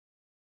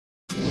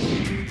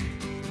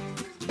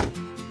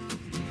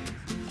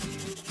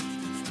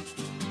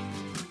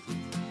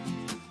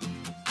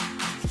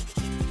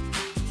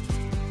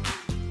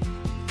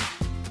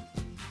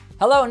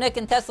Hello Nick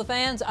and Tesla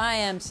fans, I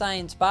am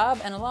Science Bob,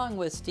 and along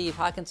with Steve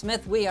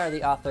Hockensmith, we are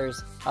the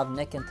authors of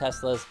Nick and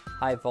Tesla's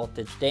High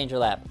Voltage Danger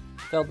Lab,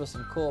 filled with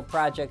some cool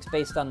projects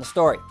based on the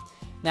story.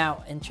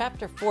 Now, in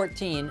chapter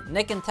 14,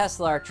 Nick and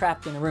Tesla are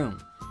trapped in a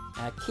room.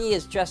 A key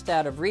is just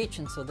out of reach,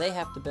 and so they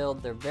have to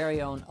build their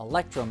very own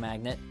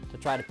electromagnet to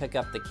try to pick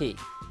up the key.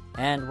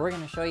 And we're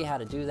going to show you how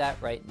to do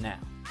that right now.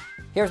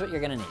 Here's what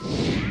you're going to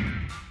need.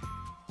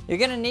 You're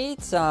going to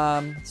need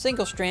some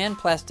single-strand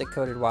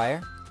plastic-coated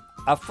wire,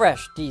 a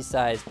fresh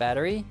D-size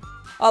battery,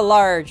 a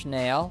large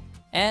nail,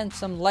 and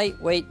some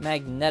lightweight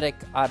magnetic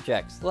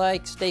objects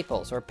like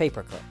staples or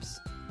paper clips.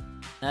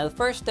 Now the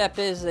first step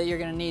is that you're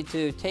going to need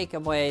to take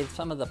away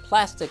some of the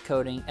plastic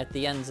coating at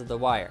the ends of the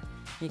wire.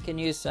 You can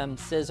use some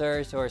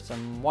scissors or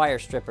some wire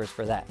strippers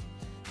for that.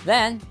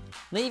 Then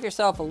leave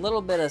yourself a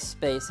little bit of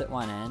space at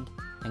one end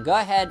and go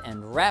ahead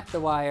and wrap the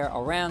wire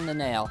around the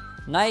nail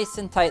nice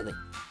and tightly.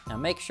 Now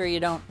make sure you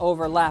don't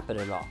overlap it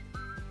at all.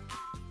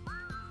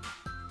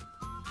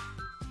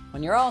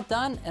 When you're all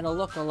done, it'll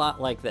look a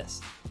lot like this.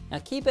 Now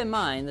keep in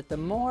mind that the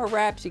more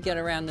wraps you get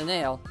around the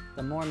nail,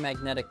 the more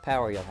magnetic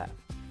power you'll have.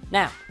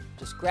 Now,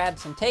 just grab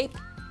some tape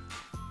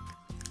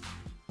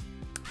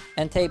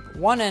and tape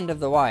one end of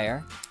the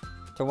wire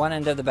to one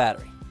end of the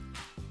battery.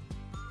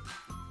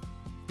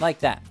 Like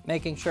that,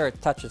 making sure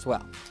it touches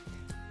well.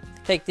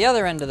 Take the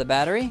other end of the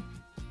battery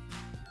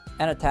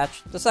and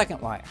attach the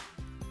second wire.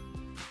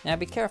 Now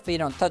be careful you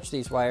don't touch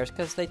these wires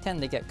because they tend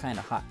to get kind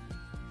of hot.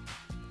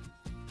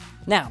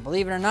 Now,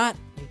 believe it or not,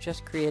 you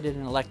just created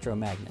an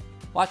electromagnet.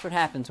 Watch what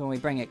happens when we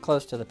bring it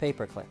close to the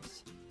paper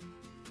clips.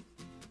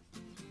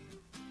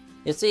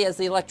 You see, as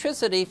the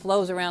electricity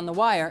flows around the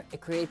wire, it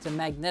creates a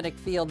magnetic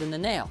field in the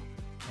nail,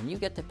 and you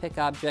get to pick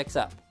objects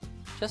up,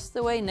 just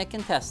the way Nick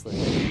and Tesla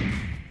did.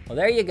 Well,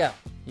 there you go.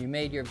 You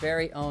made your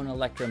very own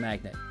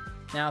electromagnet.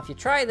 Now, if you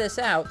try this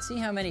out, see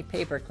how many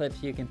paper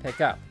clips you can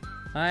pick up.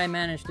 I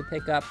managed to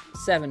pick up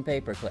 7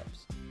 paper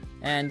clips.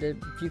 And if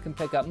you can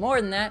pick up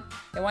more than that,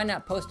 then why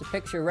not post a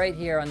picture right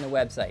here on the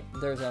website?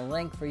 There's a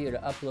link for you to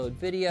upload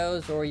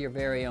videos or your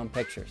very own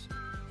pictures.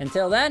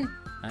 Until then,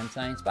 I'm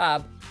Science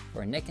Bob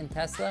for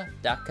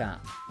nickandtesla.com.